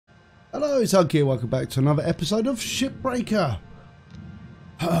Hello, it's Hug here. Welcome back to another episode of Shipbreaker.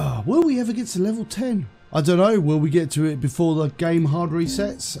 Will we ever get to level 10? I don't know. Will we get to it before the game hard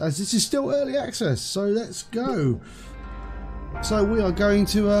resets? As this is still early access, so let's go. So we are going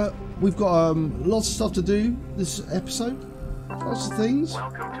to, we've got lots of stuff to do this episode. Lots of things.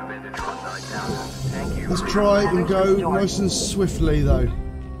 Let's try and go nice and swiftly though.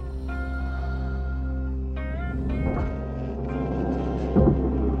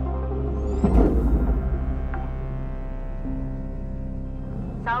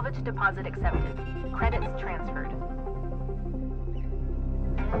 Salvage deposit accepted. Credits transferred.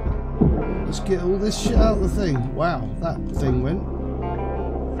 Let's get all this shit out of the thing. Wow, that thing went.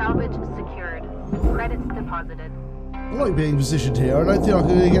 Salvage secured. Credits deposited. I like being positioned here. I don't think I'm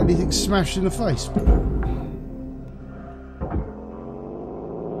going to get anything smashed in the face.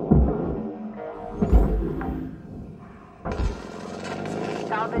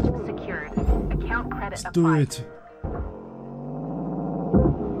 Salvage secured. Account credit Let's applied. do it.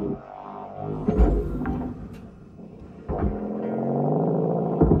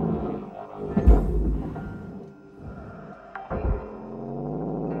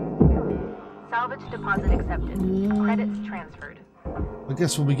 Salvage deposit accepted. Credits transferred. I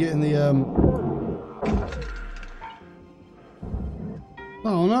guess we'll be getting the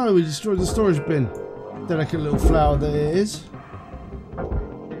Oh no, we destroyed the storage bin. Delicate little flower that it is.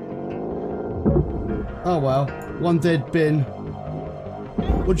 Oh well, one dead bin.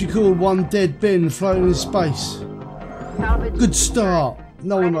 What do you call one dead bin floating in space? Salvage Good start.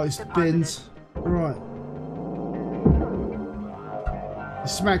 No one likes deposited. bins. Right. They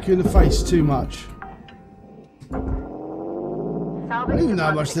smack you in the face too much. I Salvage don't even know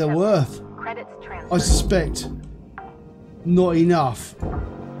how deposit much they're accepted. worth. Credits I transferred. suspect not enough.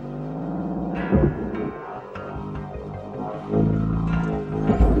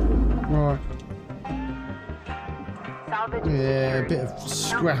 Right. Salvage Yeah, a secured. bit of Account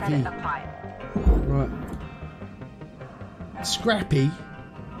scrappy. credit applied. Right. Scrappy?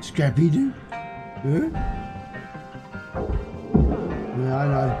 Scrappy do? Huh? Yeah, I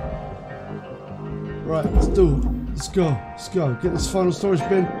know. Right, let's do it. Let's go. Let's go. Get this final storage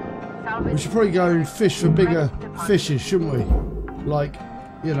bin. Salvage We should probably go and fish for bigger fishes, shouldn't we? Like,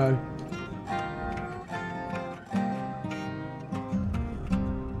 you know.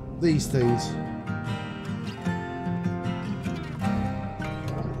 These things.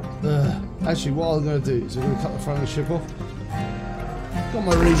 Actually, what I'm going to do is I'm going to cut the front of the ship off. Got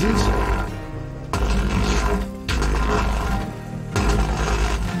my reasons.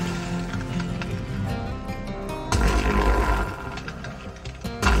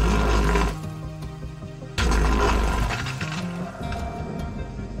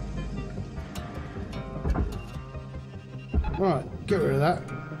 Right, get rid of that.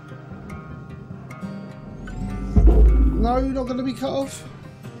 No, you're not going to be cut off.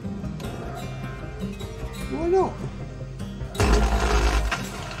 Why not?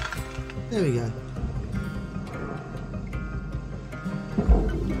 There we go.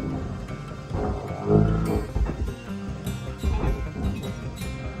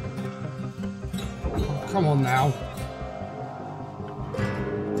 Oh, come on now.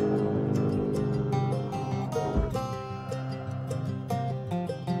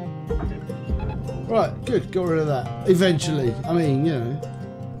 Right, good, got rid of that. Eventually. I mean, you know.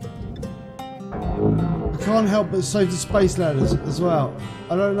 I can't help but save the space ladders as well.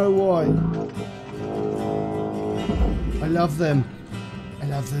 I don't know why. I love them. I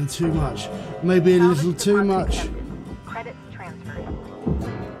love them too much. Maybe a little too much. Credits transferred.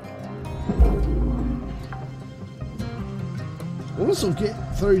 I want to sort of get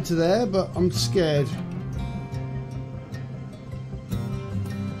through to there, but I'm scared.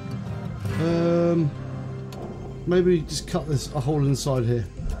 Maybe just cut this a hole inside here.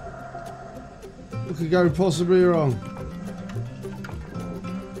 What could go possibly wrong?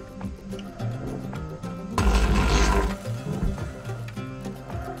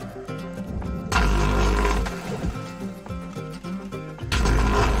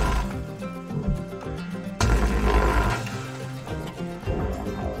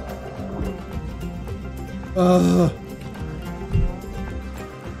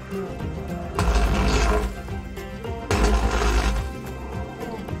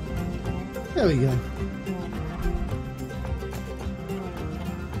 There we go.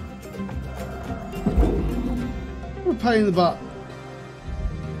 What a pain in the butt.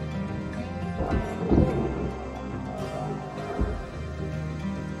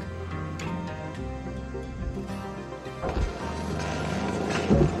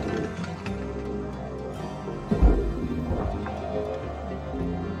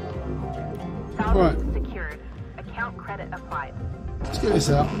 Right. Secured. Account credit applied. Let's get this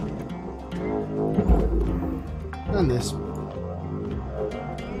out. And this.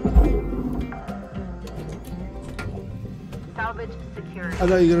 Salvage secured. I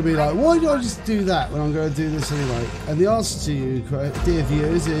know you're going to be like, why do I just do that when I'm going to do this anyway? And the answer to you, dear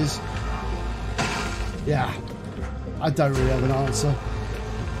viewers, is... yeah. I don't really have an answer.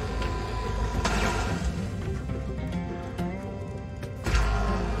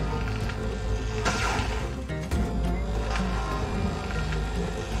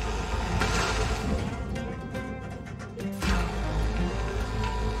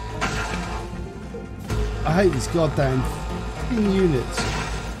 I hate these goddamn fucking units.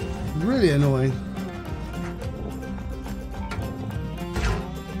 Really annoying.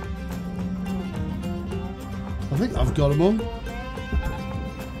 I think I've got them all.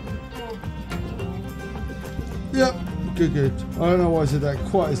 Yep, good, good. I don't know why I said that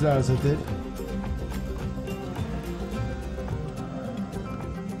quite as loud as I did.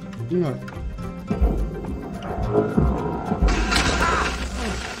 Right.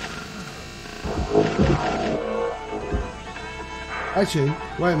 Actually,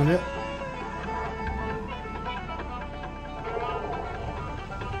 wait a minute.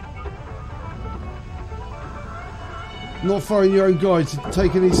 Not following your own guide to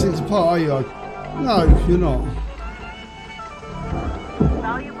taking these things apart, are you? No, you're not.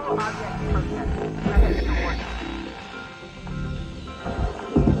 Valuable object processed. Credit awarded.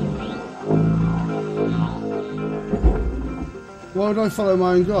 Why would I follow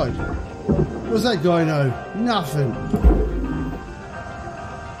my own guide? What does that guy know? Nothing.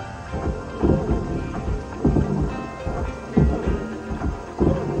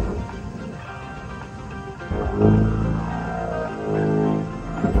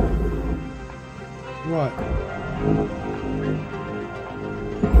 Right.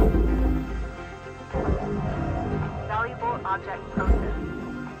 Valuable object processed.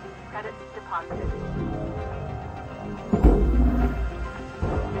 Credits deposited.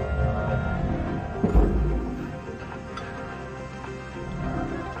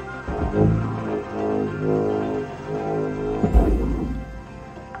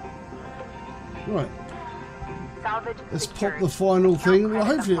 Right. Salvage Let's pop secured. the final Account thing. Well,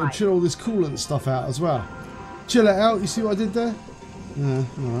 credit hopefully it'll applied. chill all this coolant stuff out as well. Chill it out. You see what I did there? Yeah,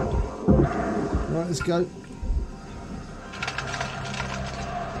 alright. Right, let's go.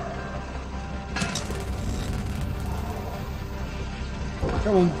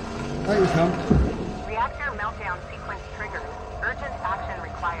 Come on. Out you come. Reactor meltdown sequence triggered. Urgent action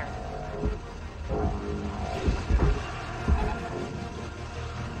required.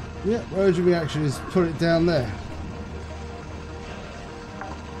 Yeah, urgent reaction is put it down there.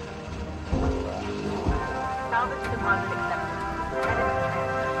 Salvage deposit accepted. Credits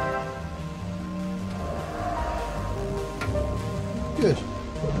transferred. Good.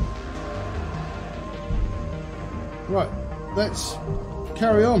 Right, let's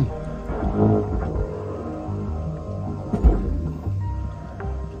carry on.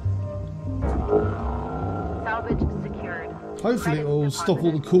 Salvage secured. Hopefully it will stop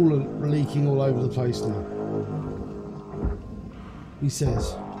all the coolant leaking all over the place now. He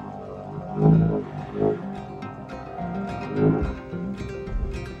says.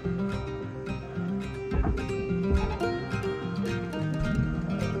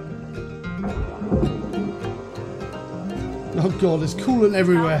 Oh god, there's coolant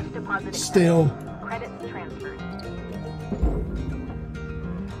everywhere. Salvage deposit Still. accepted. Credits transferred.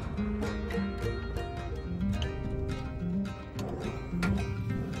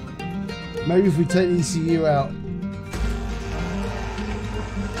 Maybe if we take the ECU out,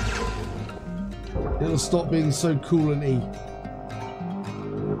 it'll stop being so coolant-y.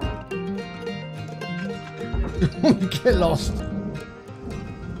 Get lost,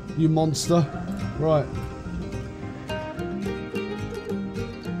 you monster. Right.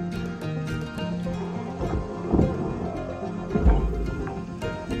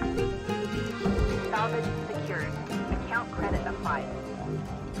 Salvage secured. Account credit applied.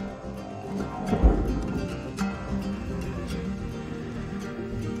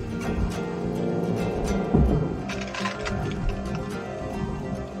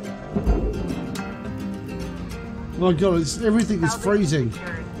 My god, everything is Salvage freezing.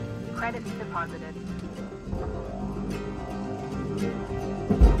 secured. Credits deposited.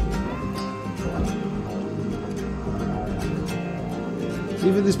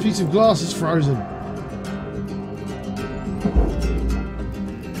 Even this piece of glass is frozen.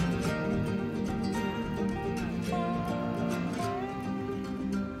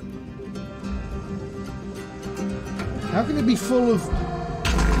 How can it be full of...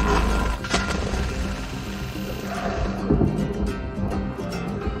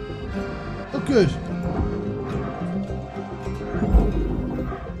 good.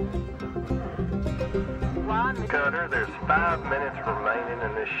 Cutter, there's 5 minutes remaining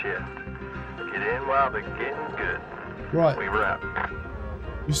in this shift. Get in while the getting's good. Right. We wrap.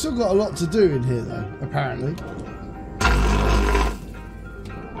 We've still got a lot to do in here, though, apparently.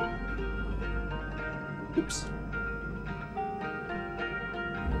 Oops.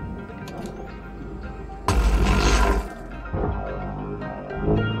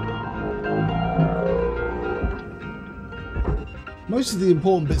 Most of the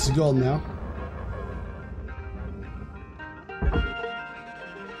important bits are gone now.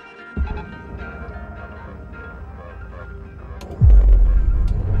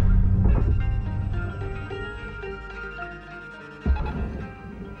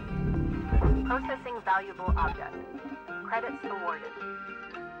 Processing valuable object. Credits awarded.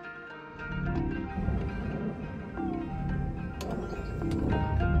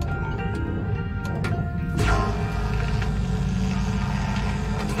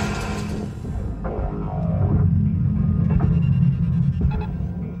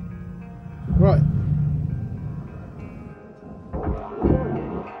 Right.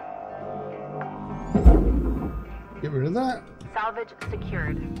 Get rid of that. Salvage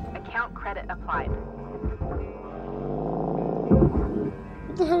secured. Account credit applied.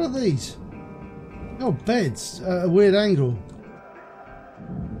 What the hell are these? Oh, beds. A weird angle.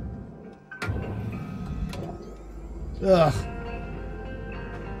 Ugh.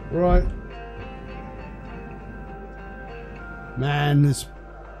 Right. Man, this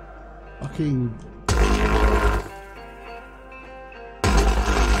fucking...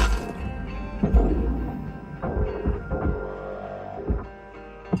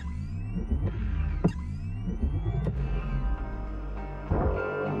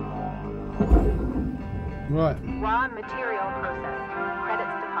 Right. Raw material processed.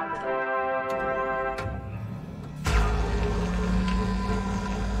 Credits deposited.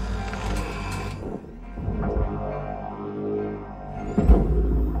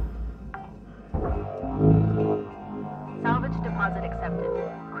 Salvage deposit accepted.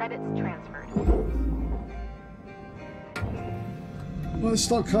 Credits transferred. Well, let's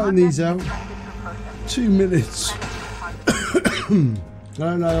start cutting these out. 2 minutes. I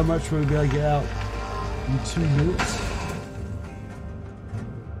don't know how much we'll be able to get out in 2 minutes.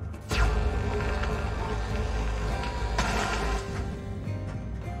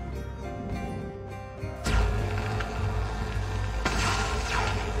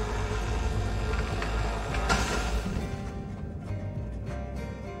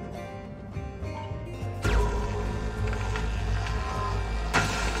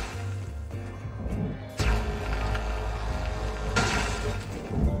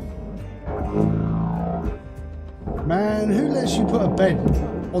 Man, who lets you put a bed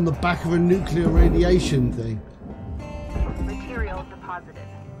on the back of a nuclear radiation thing? Material deposited.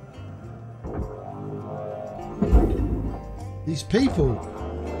 These people.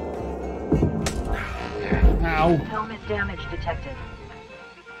 Ow. Helmet damage detected.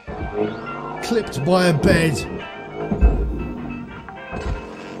 Clipped by a bed.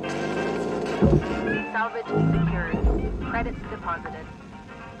 Salvage secured. Credits deposited.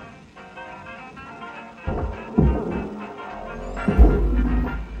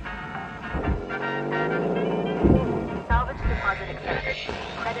 Salvage deposit accepted.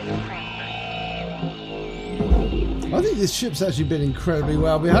 Credits transferred. I think this ship's actually been incredibly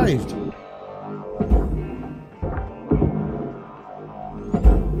well behaved.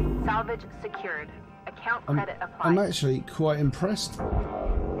 Salvage secured. Account credit applied. I'm actually quite impressed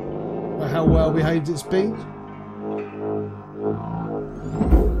by how well behaved it's been.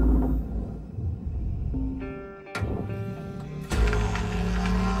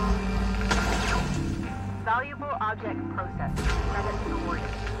 Valuable object processed. Credits awarded.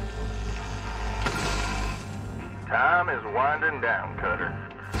 Time is winding down, Cutter.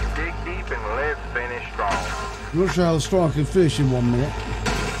 Dig deep and let's finish strong. I'm not sure how strong I can finish in 1 minute.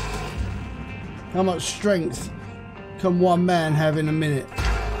 How much strength can one man have in a minute?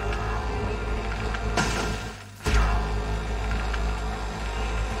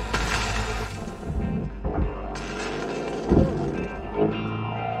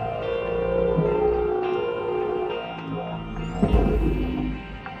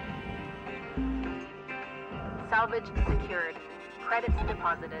 Salvage secured. Credits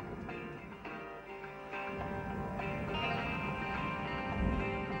deposited.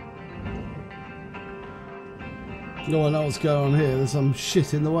 No one knows what's going on here. There's some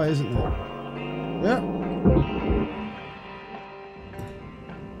shit in the way, isn't there? Yeah.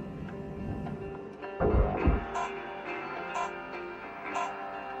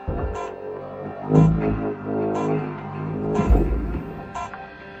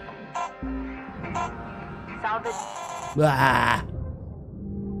 Ah!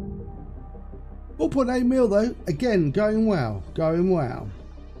 4.8 mil though. Again, going well. Going well.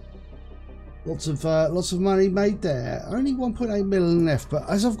 Lots of money made there. Only 1.8 million left, but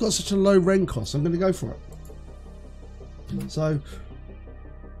as I've got such a low rent cost, I'm going to go for it. So,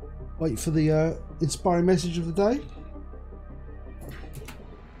 wait for the inspiring message of the day.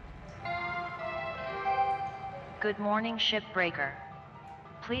 Good morning, Shipbreaker.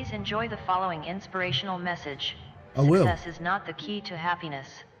 Please enjoy the following inspirational message. I will. Success is not the key to happiness.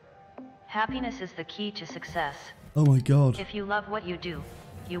 Happiness is the key to success. Oh my God. If you love what you do,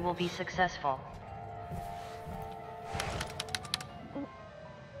 you will be successful.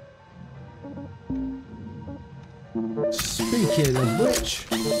 Speaking of which,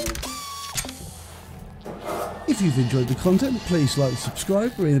 if you've enjoyed the content, please like,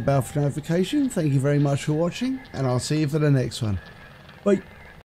 subscribe, ring the bell for notification. Thank you very much for watching, and I'll see you for the next one. Bye.